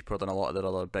much cheaper than a lot of the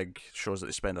other big shows that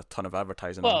they spend a ton of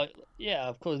advertising on. Well, yeah,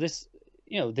 of course. This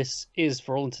is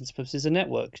for all intents and purposes a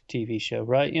network TV show,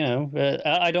 right? You know,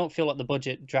 I don't feel like the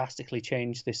budget drastically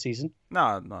changed this season.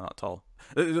 No, not at all.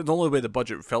 The only way the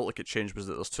budget felt like it changed was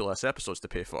that there's 2 less episodes to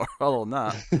pay for. Other than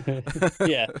that,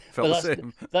 yeah, felt the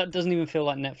same. That doesn't even feel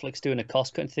like Netflix doing a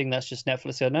cost-cutting thing. That's just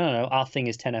Netflix going, no, our thing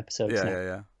is 10 episodes.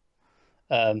 Yeah.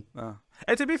 And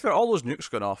to be fair, all those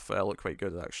nukes going off look quite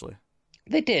good, actually.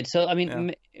 They did. So, I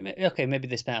mean, okay, maybe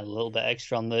they spent a little bit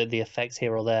extra on the effects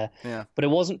here or there. Yeah. But it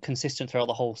wasn't consistent throughout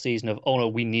the whole season of, oh no,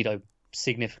 we need a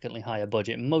significantly higher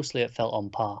budget. Mostly it felt on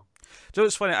par. So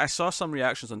it's funny, I saw some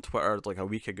reactions on Twitter like a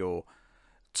week ago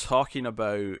talking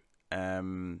about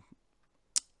because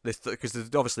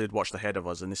they obviously had watched ahead of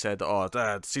us, and they said, "Oh,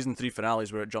 Dad, season 3 finale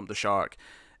is where it jumped the shark."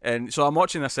 And so I'm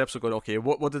watching this episode, going, "Okay,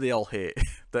 what do they all hate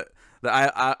that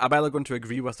I'm either going to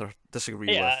agree with or disagree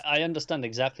with?" Yeah, I understand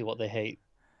exactly what they hate.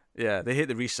 Yeah, they hate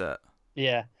the reset.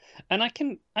 Yeah, and I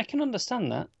can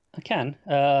understand that. I can.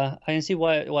 I can see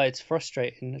why it's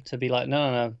frustrating to be like,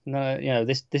 no. You know,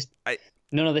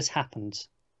 none of this happens.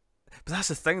 But that's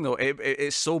the thing, though.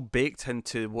 It's so baked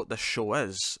into what the show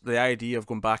is. The idea of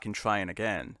going back and trying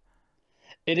again.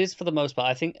 It is for the most part.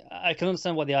 I think I can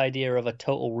understand why the idea of a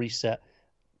total reset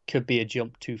could be a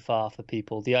jump too far for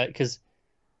people. Because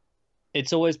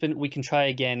it's always been, we can try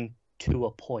again to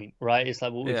a point, right? It's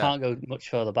like, well, we can't go much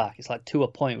further back. It's like, to a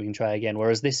point we can try again.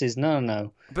 Whereas this is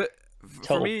no. But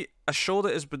for me, a show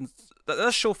that has been...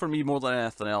 This show, for me, more than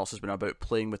anything else, has been about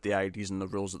playing with the ideas and the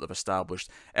rules that they've established.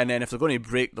 And then if they're going to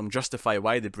break them, justify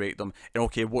why they break them, and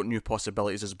okay, what new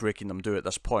possibilities is breaking them do at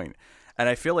this point? And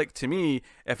I feel like, to me,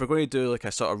 if we're going to do like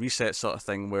a sort of reset sort of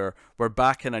thing where we're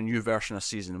back in a new version of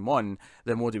Season 1,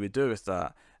 then what do we do with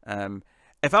that?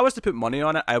 If I was to put money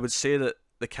on it, I would say that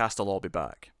the cast will all be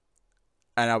back.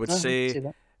 And I would say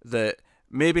that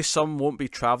maybe some won't be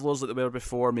Travellers like they were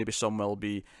before. Maybe some will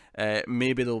be.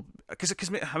 Maybe they'll...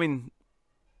 Because I mean,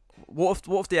 what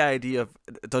if the idea of,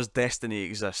 does destiny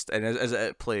exist and is it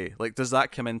at play? Like, does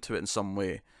that come into it in some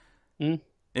way? You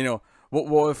know,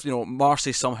 what if, you know,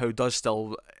 Marcy somehow does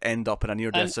still end up in a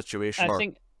near-death situation?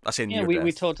 I say near-death.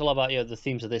 We talked a lot about the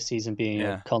themes of this season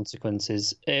being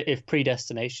consequences. If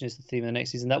predestination is the theme of the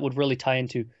next season, that would really tie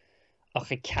into,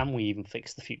 okay, can we even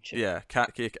fix the future? Yeah,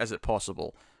 is it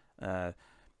possible?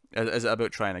 Is it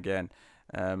about trying again?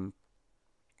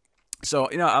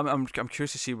 So, you know, I'm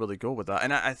curious to see where they go with that,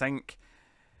 and I think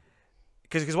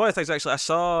because one of the things, actually, I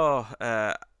saw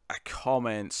a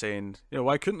comment saying, you know,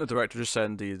 why couldn't the director just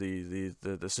send the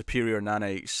superior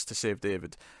nanites to save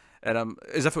David? And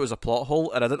as if it was a plot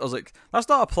hole, and I was like, that's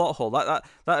not a plot hole. That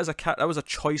was a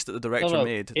choice that the director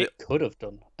made. It could have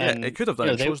done. Yeah, it could have done.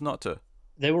 It chose not to.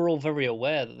 They were all very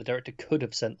aware that the director could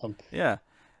have sent them. Yeah.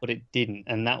 but it didn't,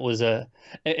 and that was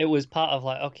it was part of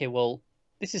like, okay, well,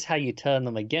 this is how you turn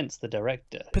them against the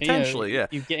director. Potentially, yeah.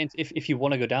 You get into, if you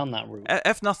want to go down that route.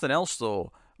 If nothing else,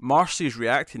 though, Marcy's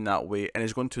reacting that way and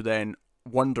is going to then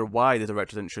wonder why the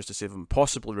director didn't choose to save him,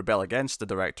 possibly rebel against the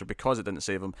director because it didn't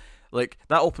save him. Like,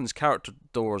 that opens character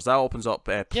doors, that opens up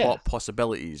plot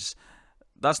possibilities.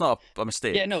 That's not a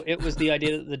mistake. Yeah, no, it was the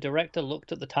idea that the director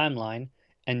looked at the timeline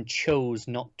and chose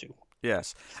not to.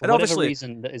 Yes. For and whatever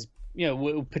reason that is,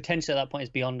 potentially at that point is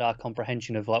beyond our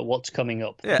comprehension of like what's coming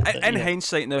up. Yeah, in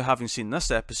hindsight now, having seen this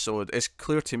episode, it's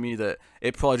clear to me that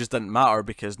it probably just didn't matter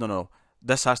because, no,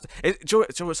 this has to... do you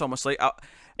know it's almost like...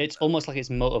 it's almost like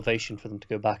it's motivation for them to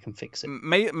go back and fix it.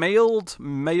 Mailed...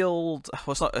 Well,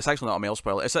 it's actually not a mail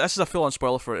spoiler. This is a full-on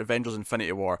spoiler for Avengers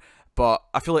Infinity War, but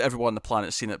I feel like everyone on the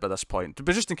planet's seen it by this point.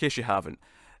 But just in case you haven't,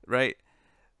 right?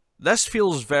 This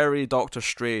feels very Doctor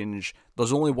Strange.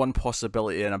 There's only one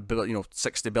possibility in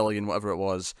 60 billion, whatever it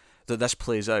was, that this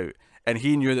plays out. And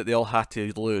he knew that they all had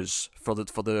to lose for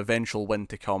the eventual win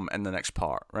to come in the next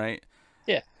part, right?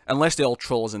 Yeah. Unless they all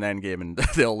troll as an endgame and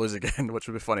they all lose again, which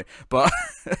would be funny. But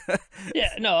yeah,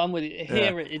 no, I'm with you.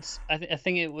 Here, it's I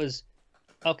think it was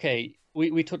okay.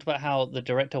 We talked about how the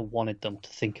director wanted them to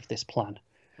think of this plan.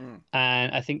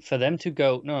 And I think for them to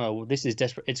go, no, this is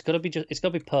desperate. It's got to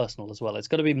be personal as well. It's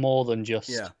got to be more than just,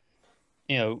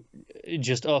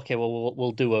 just okay. Well,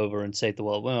 we'll do over and save the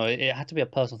world. Well, it had to be a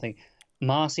personal thing.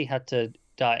 Marcy had to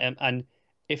die, and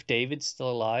if David's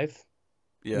still alive,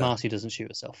 Marcy doesn't shoot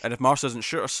herself. And if Marcy doesn't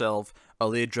shoot herself,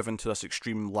 are they driven to this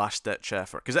extreme last ditch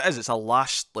effort? Because it's a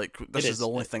last this is the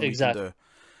only thing we can do.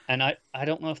 And I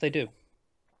don't know if they do.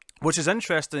 Which is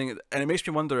interesting, and it makes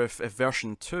me wonder if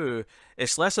version 2,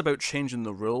 it's less about changing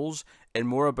the rules and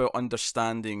more about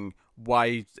understanding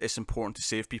why it's important to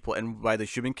save people and why the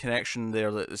human connection there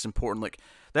that is important. Like,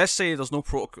 let's say there's no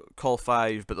Protocol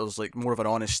 5, but there's like more of an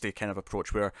honesty kind of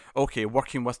approach where, okay,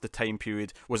 working with the time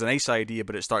period was a nice idea,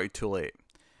 but it started too late.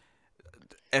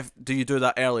 Do you do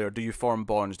that earlier? Do you form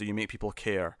bonds? Do you make people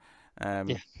care?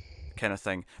 Kind of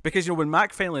thing. Because when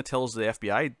Mac finally tells the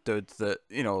FBI dude that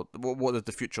what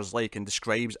the future's like and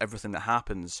describes everything that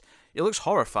happens, he looks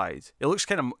horrified. He looks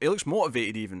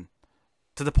motivated even,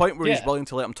 to the point where he's willing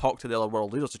to let him talk to the other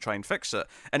world leaders to try and fix it.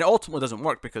 And it ultimately doesn't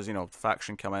work because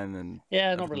faction come in and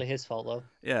not really his fault though.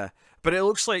 Yeah, but it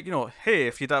looks like hey,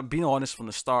 if you'd been honest from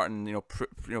the start and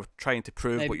trying to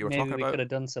prove what you were talking about, maybe we could have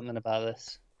done something about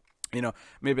this.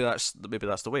 Maybe that's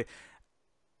the way.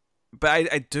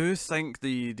 But I do think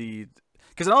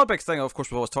because another big thing, of course,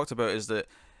 we've always talked about is that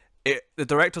the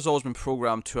director's always been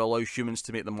programmed to allow humans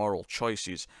to make the moral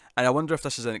choices, and I wonder if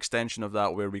this is an extension of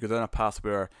that, where we go down a path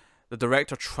where the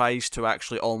director tries to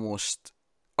actually almost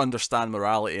understand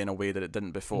morality in a way that it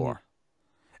didn't before,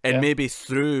 and maybe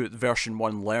through version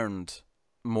 1 learned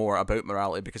more about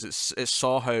morality because it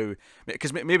saw how,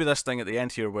 because maybe this thing at the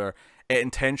end here where it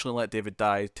intentionally let David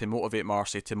die to motivate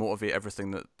Marcy, to motivate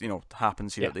everything that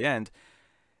happens here at the end,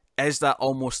 is that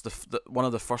almost one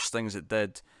of the first things it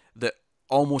did that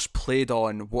almost played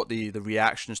on what the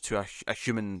reactions to a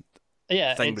human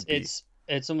thing would be.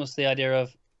 It's almost the idea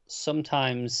of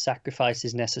sometimes sacrifice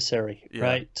is necessary,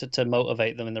 right, to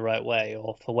motivate them in the right way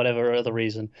or for whatever other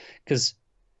reason, because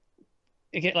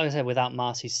like I said, without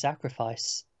Marcy's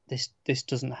sacrifice, this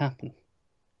doesn't happen.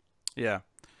 Yeah,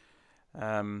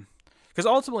 because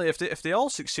ultimately, if they all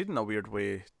succeed in a weird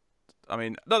way, I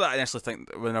mean, not that I necessarily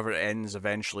think that whenever it ends,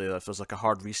 eventually, if there's like a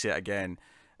hard reset again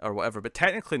or whatever, but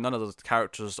technically, none of the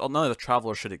characters or none of the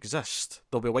travelers should exist.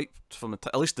 They'll be wiped from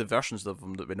at least the versions of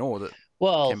them that we know that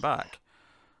came back.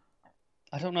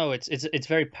 I don't know. It's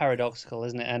very paradoxical,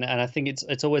 isn't it? And I think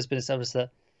it's always been established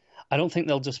that I don't think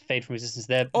they'll just fade from existence.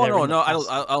 I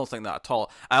don't think that at all.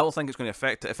 I don't think it's going to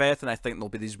affect it. If anything, I think there'll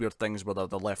be these weird things where they're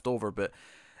left over. But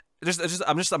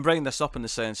I'm bringing this up in the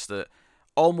sense that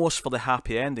almost for the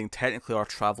happy ending, technically our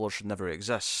travelers should never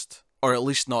exist, or at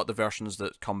least not the versions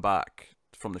that come back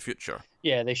from the future.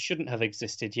 Yeah, they shouldn't have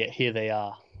existed, yet here they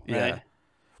are. Right? Yeah,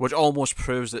 which almost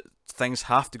proves that things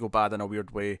have to go bad in a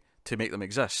weird way to make them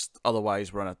exist.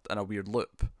 Otherwise, we're in a weird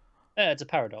loop. Yeah, it's a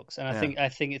paradox, and I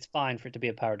think it's fine for it to be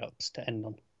a paradox to end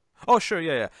on. Oh, sure,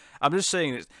 yeah. I'm just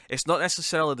saying it's not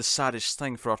necessarily the saddest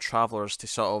thing for our travelers to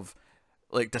sort of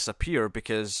like disappear,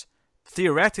 because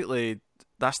theoretically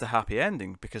that's the happy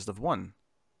ending because they've won.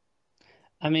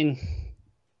 I mean,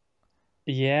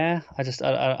 yeah. I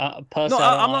personally. No,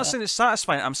 I'm not saying it's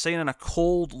satisfying. I'm saying in a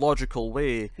cold, logical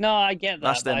way. No, I get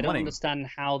that. But I don't understand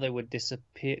how they would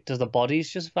disappear. Does the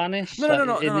bodies just vanish?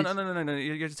 No.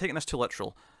 You're taking this too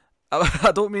literal.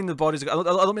 I don't mean the bodies. I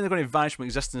don't mean they're going to vanish from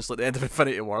existence like the end of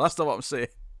Infinity War. That's not what I'm saying.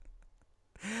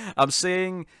 I'm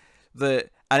saying that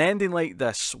an ending like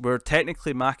this, where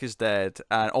technically Mac is dead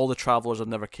and all the travelers have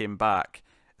never came back,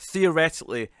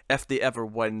 theoretically, if they ever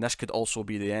win, this could also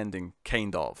be the ending,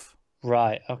 kind of.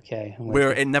 Right. Okay.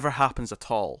 Where it never happens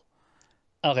at all.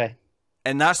 Okay.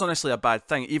 And that's not necessarily a bad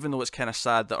thing, even though it's kind of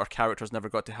sad that our characters never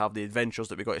got to have the adventures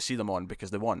that we got to see them on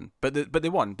because they won. But they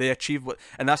won. They achieved what,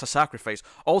 and that's a sacrifice.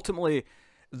 Ultimately,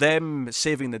 them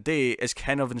saving the day is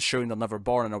kind of ensuring they're never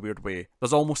born in a weird way.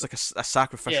 There's almost like a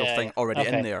sacrificial thing already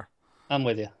in there. I'm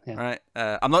with you. Yeah. Right.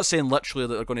 I'm not saying literally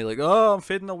that they're going to like, oh, I'm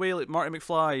fading away like Marty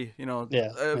McFly, out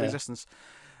of existence.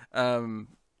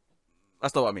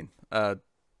 That's not what I mean.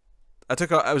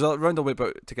 I was a roundabout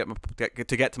about to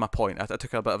get to my point. I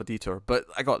took a bit of a detour, but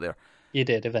I got there. You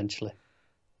did eventually.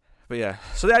 But yeah,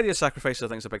 so the idea of sacrifice, I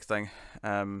think, is a big thing.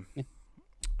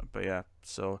 But yeah,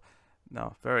 so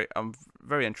no, I'm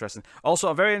very interested. Also,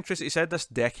 I'm very interested. He said this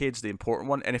decade's the important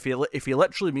one, and if he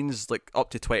literally means like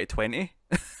up to 2020,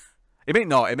 it may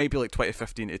not. It may be like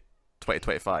 2015 to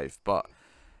 2025, but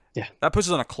yeah, that puts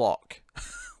us on a clock.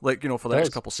 Like, for the next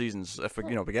couple seasons, if we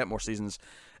we get more seasons,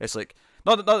 it's like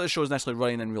not that the show is necessarily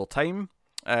running in real time.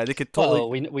 They could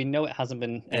totally. Well, we know it hasn't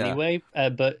been anyway.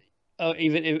 But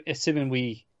even assuming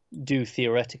we do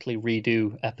theoretically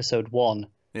redo episode 1,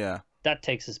 that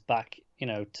takes us back,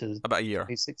 to about a year.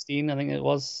 2016, I think it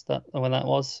was when that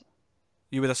was.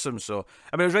 You would assume so.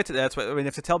 I mean, it was right at the. I mean,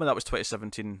 if they tell me that was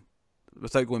 2017,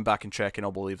 without going back and checking,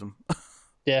 I'll believe them.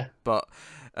 Yeah. But,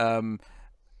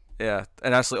 yeah,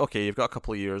 and that's like, okay, you've got a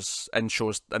couple of years in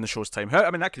the show's time.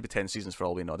 I mean, that could be 10 seasons for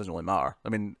all we know. It doesn't really matter. I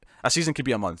mean, a season could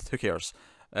be a month. Who cares?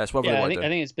 It's whatever they want to do. I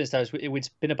think it's been established. It's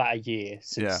been about a year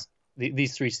since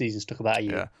these 3 seasons took about a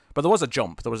year. Yeah, but there was a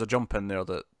jump. There was a jump in there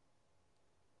that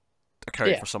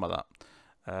accounted for some of that.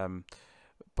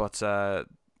 But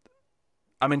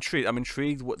I'm intrigued. I'm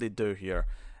intrigued what they do here,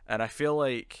 and I feel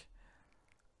like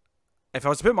if I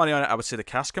was to put money on it, I would say the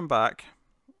cast come back.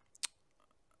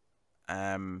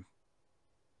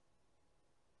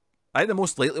 I think the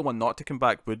most likely one not to come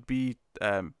back would be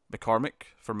McCormick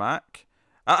for Mac.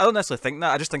 I don't necessarily think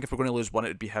that. I just think if we're going to lose one, it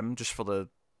would be him just for the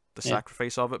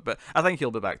sacrifice of it. But I think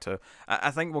he'll be back too.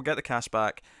 I think we'll get the cast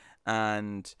back,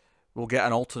 and we'll get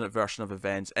an alternate version of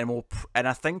events, and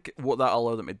I think what that'll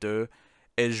allow them to do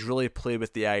is really play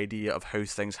with the idea of how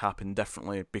things happen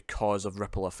differently because of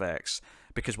ripple effects.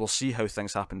 Because we'll see how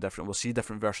things happen differently. We'll see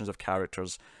different versions of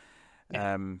characters,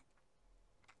 and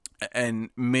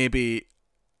maybe.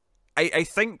 I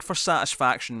think for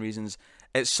satisfaction reasons,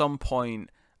 at some point,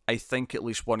 I think at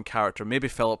least one character, maybe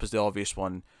Philip is the obvious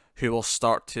one, who will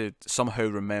start to somehow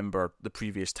remember the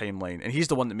previous timeline. And he's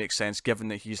the one that makes sense, given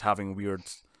that he's having weird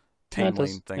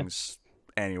timeline things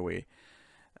anyway.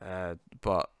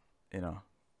 But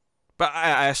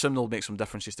I assume they'll make some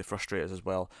differences to frustrate us as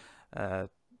well. But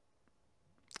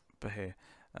hey,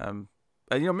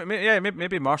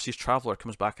 maybe Marcy's Traveler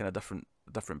comes back in a different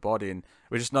body, and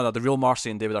we just the real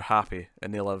Marcy and David are happy,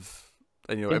 and they live,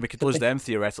 and and we could lose them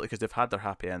theoretically because they've had their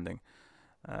happy ending.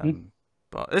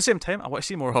 But at the same time, I want to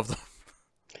see more of them.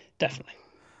 Definitely.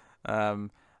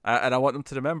 And I want them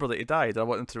to remember that he died. I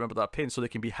want them to remember that pain, so they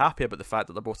can be happy about the fact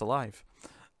that they're both alive.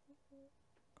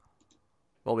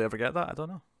 Will we ever get that? I don't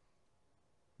know.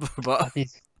 But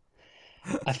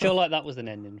I feel like that was an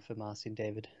ending for Marcy and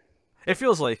David. It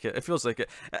feels like it.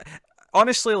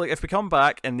 Honestly, like if we come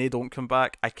back and they don't come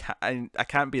back, I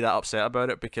can't be that upset about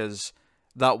it because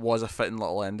that was a fitting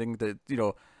little ending. That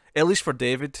at least for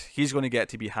David, he's going to get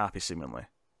to be happy seemingly.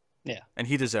 Yeah, and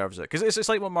he deserves it because it's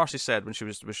like what Marcy said when she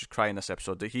was crying this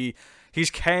episode, that he's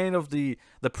kind of the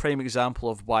prime example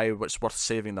of why it's worth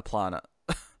saving the planet.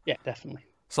 Yeah, definitely.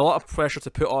 It's a lot of pressure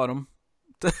to put on him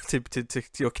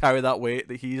to carry that weight,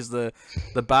 that he's the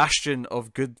bastion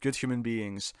of good human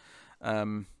beings.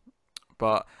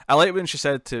 But I like when she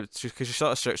said because she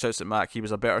sort of shouts at Mac, he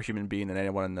was a better human being than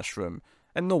anyone in this room,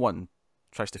 and no one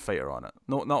tries to fight her on it.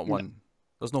 No, not one. No.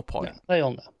 There's no point. No, they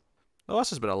all know. Oh, this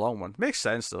has been a long one. Makes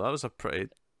sense though. That was a pretty.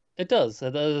 It does.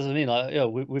 It does. I mean,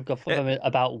 we've got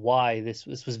about why this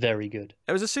was very good.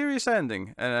 It was a serious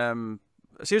ending, and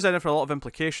a serious ending for a lot of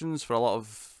implications, for a lot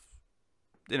of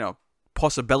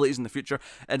possibilities in the future.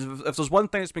 And if there's one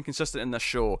thing that's been consistent in this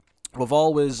show, we've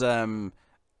always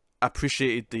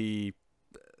appreciated the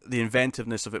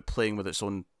inventiveness of it playing with its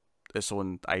own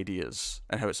ideas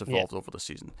and how it's evolved over the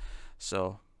season.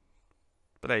 So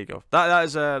But there you go. That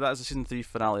is the season 3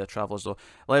 finale of Travelers. Though,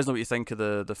 let us know what you think of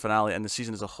the finale and the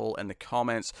season as a whole in the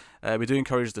comments. We do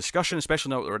encourage discussion,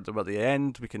 especially now that we're at the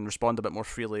end. We can respond a bit more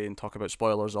freely and talk about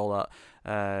spoilers, all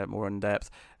that, more in depth.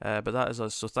 But that is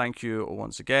us. So thank you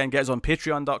once again. Get us on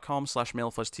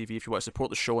Patreon.com/MailFuzzTV if you want to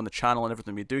support the show and the channel and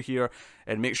everything we do here,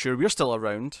 and make sure we're still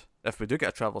around. If we do get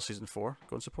a Travel Season 4,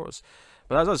 go and support us.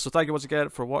 But that's us. So thank you once again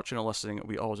for watching or listening.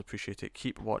 We always appreciate it.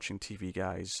 Keep watching TV,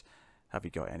 guys. Have you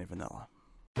got any vanilla?